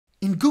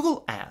In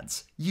Google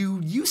Ads,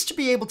 you used to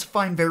be able to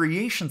find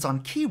variations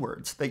on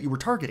keywords that you were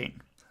targeting,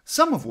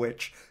 some of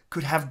which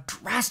could have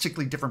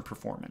drastically different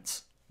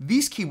performance.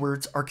 These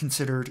keywords are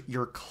considered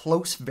your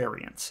close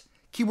variants,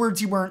 keywords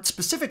you weren't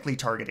specifically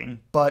targeting,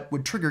 but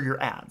would trigger your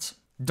ads.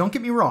 Don't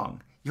get me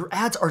wrong, your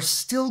ads are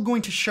still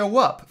going to show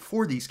up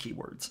for these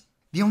keywords.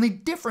 The only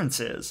difference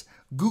is,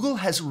 Google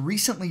has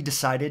recently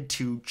decided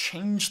to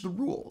change the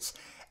rules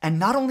and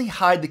not only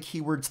hide the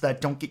keywords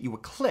that don't get you a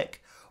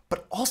click,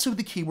 but also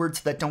the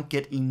keywords that don't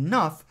get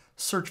enough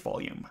search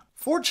volume.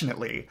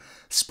 Fortunately,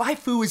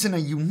 SpyFu is in a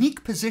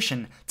unique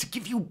position to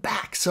give you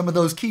back some of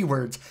those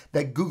keywords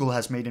that Google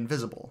has made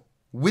invisible.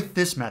 With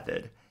this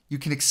method, you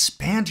can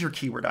expand your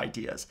keyword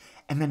ideas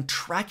and then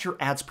track your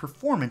ads'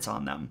 performance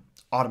on them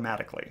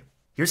automatically.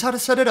 Here's how to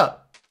set it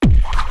up.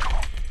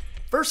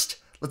 First,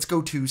 let's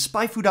go to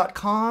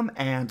SpyFu.com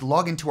and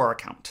log into our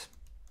account.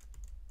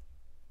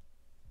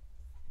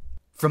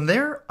 From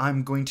there,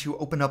 I'm going to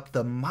open up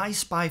the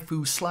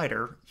MySpyFu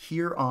slider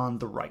here on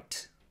the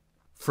right.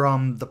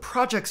 From the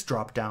Projects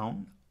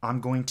dropdown,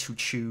 I'm going to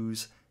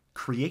choose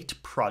Create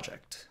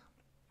Project.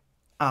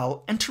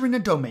 I'll enter in a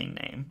domain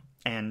name,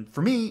 and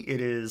for me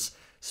it is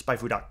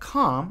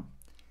SpyFu.com,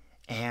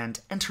 and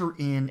enter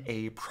in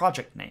a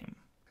project name.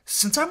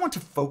 Since I want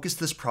to focus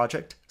this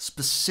project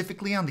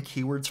specifically on the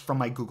keywords from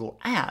my Google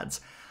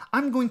Ads,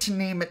 I'm going to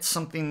name it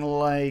something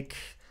like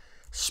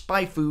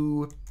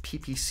SpyFu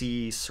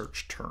PPC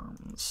Search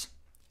Terms,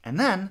 and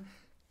then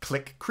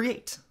click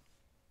Create.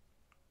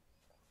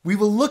 We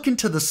will look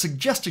into the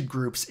suggested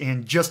groups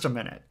in just a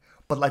minute,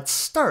 but let's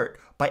start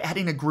by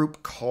adding a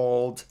group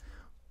called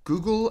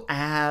Google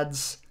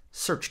Ads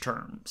Search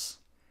Terms,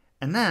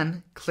 and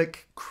then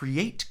click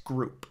Create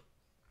Group.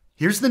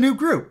 Here's the new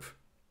group,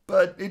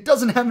 but it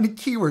doesn't have any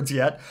keywords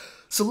yet,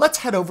 so let's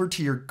head over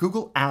to your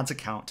Google Ads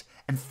account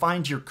and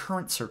find your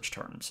current search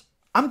terms.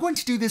 I'm going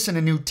to do this in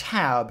a new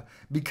tab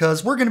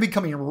because we're going to be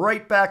coming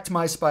right back to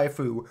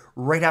MySpyFu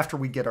right after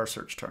we get our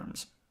search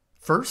terms.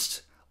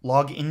 First,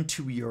 log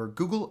into your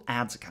Google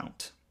Ads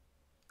account.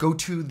 Go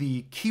to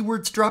the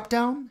Keywords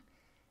dropdown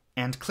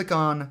and click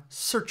on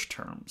Search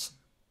Terms.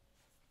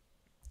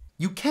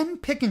 You can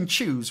pick and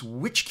choose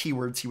which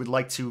keywords you would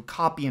like to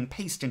copy and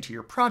paste into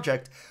your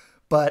project,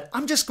 but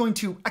I'm just going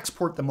to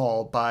export them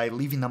all by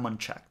leaving them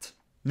unchecked.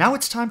 Now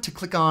it's time to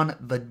click on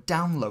the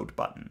Download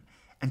button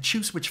and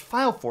choose which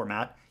file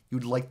format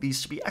you'd like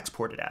these to be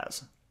exported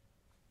as.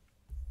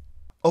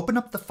 Open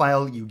up the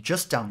file you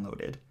just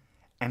downloaded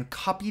and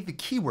copy the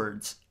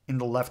keywords in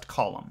the left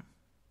column.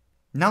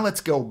 Now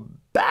let's go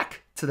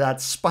back to that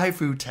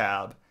SpyFu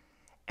tab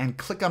and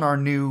click on our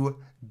new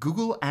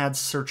Google Ads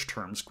Search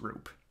Terms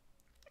group.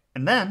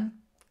 And then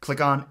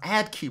click on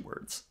Add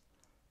Keywords.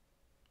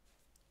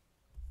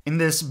 In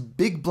this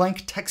big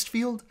blank text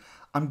field,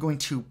 I'm going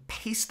to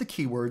paste the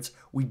keywords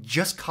we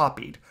just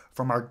copied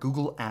from our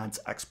Google Ads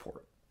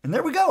export. And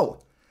there we go!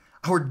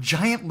 Our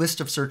giant list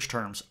of search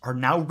terms are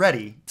now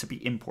ready to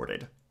be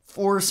imported.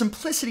 For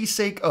simplicity's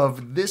sake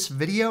of this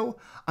video,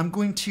 I'm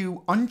going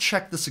to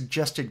uncheck the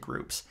suggested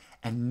groups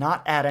and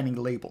not add any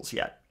labels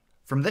yet.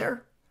 From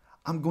there,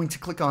 I'm going to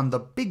click on the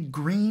big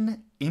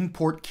green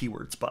Import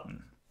Keywords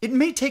button. It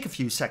may take a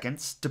few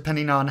seconds,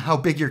 depending on how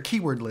big your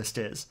keyword list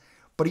is,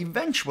 but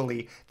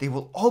eventually they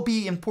will all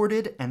be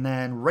imported and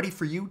then ready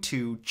for you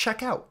to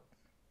check out.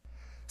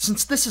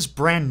 Since this is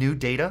brand new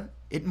data,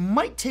 it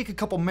might take a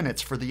couple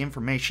minutes for the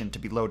information to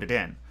be loaded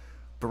in,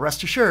 but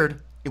rest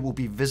assured, it will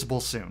be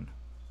visible soon.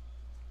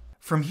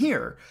 From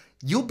here,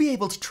 you'll be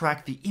able to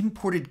track the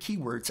imported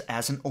keywords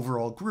as an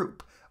overall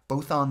group,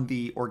 both on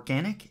the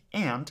organic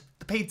and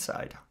the paid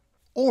side.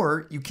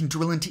 Or you can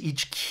drill into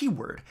each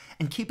keyword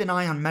and keep an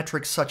eye on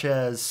metrics such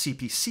as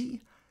CPC,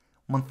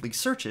 monthly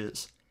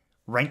searches,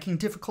 ranking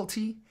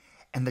difficulty,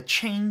 and the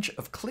change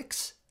of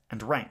clicks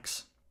and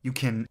ranks. You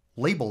can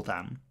label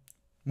them,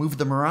 move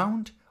them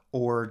around,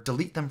 or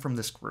delete them from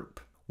this group.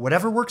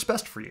 Whatever works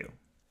best for you.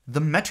 The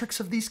metrics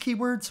of these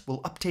keywords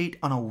will update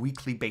on a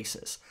weekly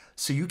basis,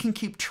 so you can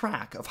keep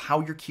track of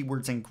how your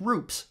keywords and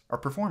groups are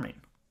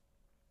performing.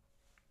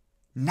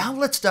 Now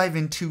let's dive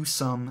into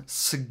some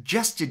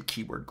suggested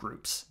keyword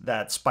groups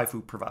that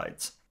SpyFu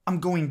provides. I'm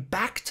going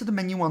back to the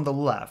menu on the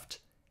left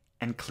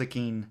and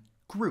clicking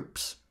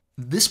Groups.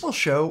 This will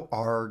show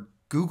our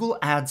Google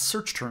Ads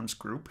Search Terms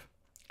group,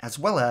 as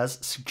well as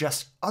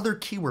suggest other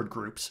keyword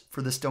groups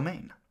for this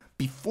domain.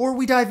 Before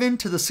we dive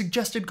into the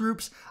suggested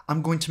groups,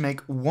 I'm going to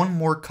make one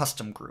more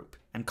custom group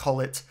and call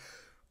it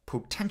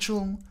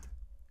Potential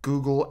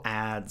Google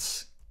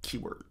Ads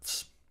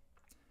Keywords.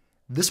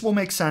 This will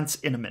make sense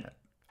in a minute.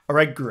 All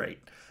right, great.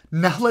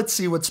 Now let's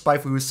see what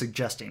SpyFu is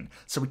suggesting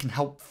so we can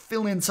help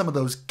fill in some of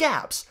those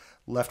gaps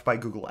left by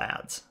Google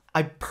Ads.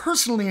 I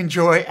personally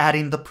enjoy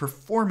adding the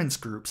performance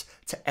groups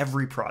to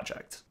every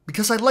project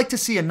because I'd like to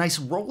see a nice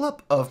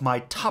roll-up of my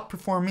top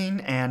performing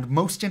and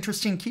most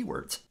interesting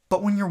keywords.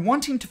 But when you're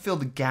wanting to fill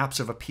the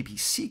gaps of a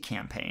PPC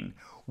campaign,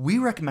 we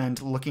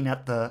recommend looking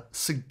at the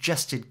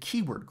suggested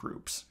keyword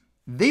groups.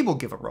 They will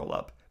give a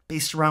roll-up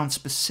based around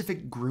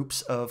specific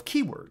groups of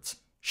keywords.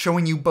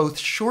 showing you both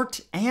short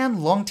and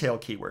long tail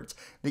keywords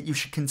that you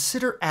should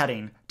consider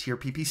adding to your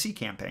PPC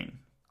campaign.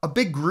 A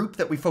big group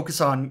that we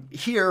focus on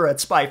here at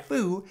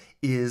SpyFu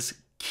is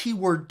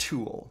Keyword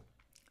Tool.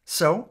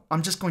 So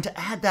I'm just going to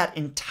add that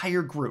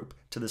entire group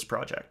to this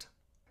project.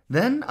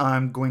 Then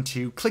I'm going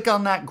to click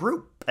on that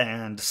group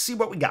and see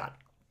what we got.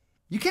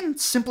 You can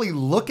simply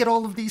look at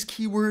all of these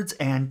keywords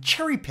and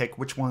cherry pick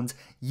which ones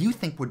you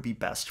think would be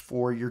best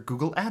for your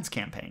Google Ads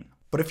campaign.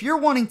 But if you're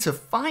wanting to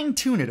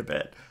fine-tune it a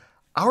bit,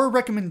 our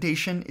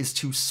recommendation is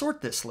to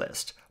sort this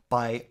list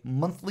by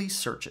monthly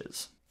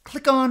searches.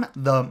 Click on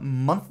the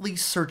monthly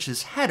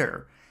searches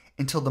header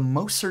until the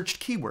most searched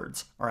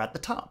keywords are at the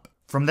top.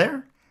 From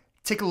there,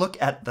 take a look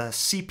at the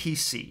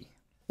CPC,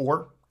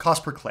 or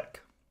cost per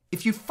click.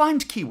 If you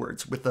find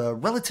keywords with a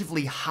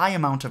relatively high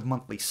amount of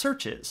monthly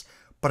searches,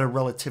 but a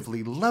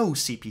relatively low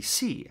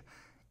CPC,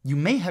 you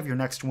may have your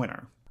next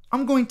winner.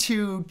 I'm going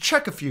to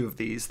check a few of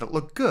these that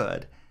look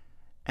good,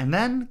 and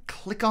then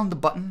click on the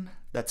button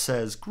that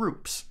says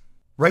Groups.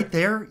 Right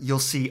there, you'll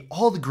see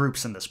all the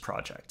groups in this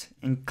project,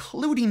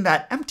 including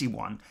that empty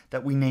one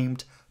that we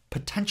named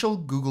Potential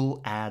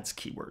Google Ads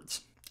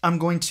Keywords. I'm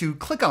going to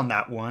click on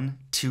that one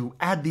to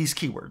add these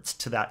keywords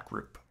to that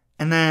group,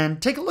 and then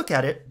take a look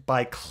at it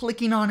by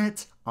clicking on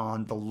it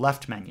on the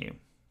left menu.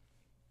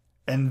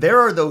 And there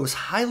are those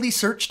highly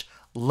searched,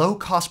 low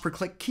cost per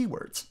click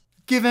keywords.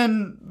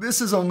 Given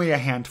this is only a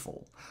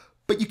handful,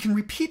 but you can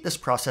repeat this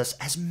process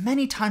as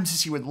many times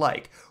as you would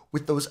like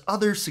with those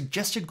other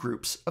suggested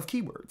groups of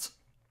keywords.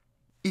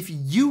 If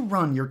you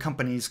run your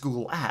company's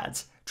Google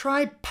Ads,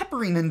 try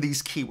peppering in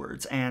these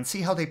keywords and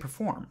see how they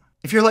perform.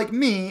 If you're like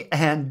me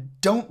and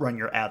don't run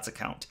your ads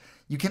account,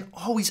 you can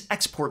always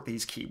export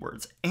these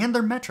keywords and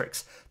their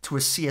metrics to a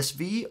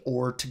CSV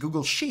or to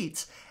Google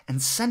Sheets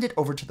and send it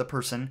over to the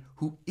person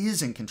who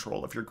is in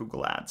control of your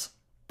Google Ads.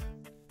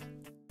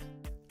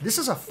 This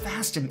is a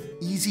fast and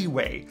easy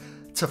way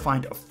to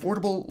find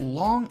affordable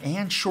long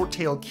and short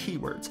tail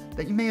keywords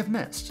that you may have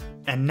missed.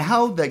 And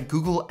now that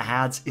Google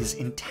Ads is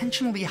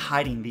intentionally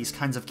hiding these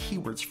kinds of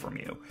keywords from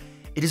you,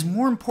 it is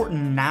more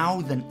important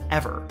now than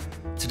ever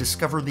to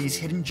discover these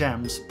hidden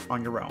gems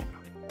on your own.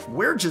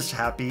 We're just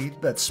happy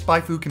that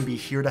SpyFu can be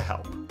here to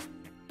help.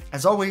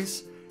 As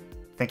always,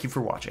 thank you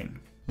for watching.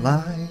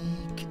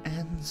 Like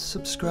and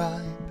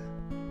subscribe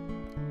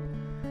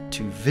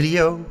to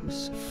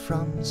videos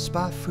from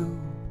SpyFu.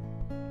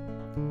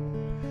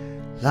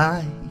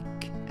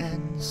 Like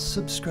and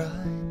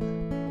subscribe.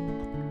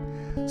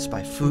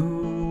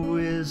 SpyFu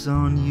is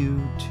on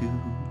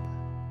YouTube.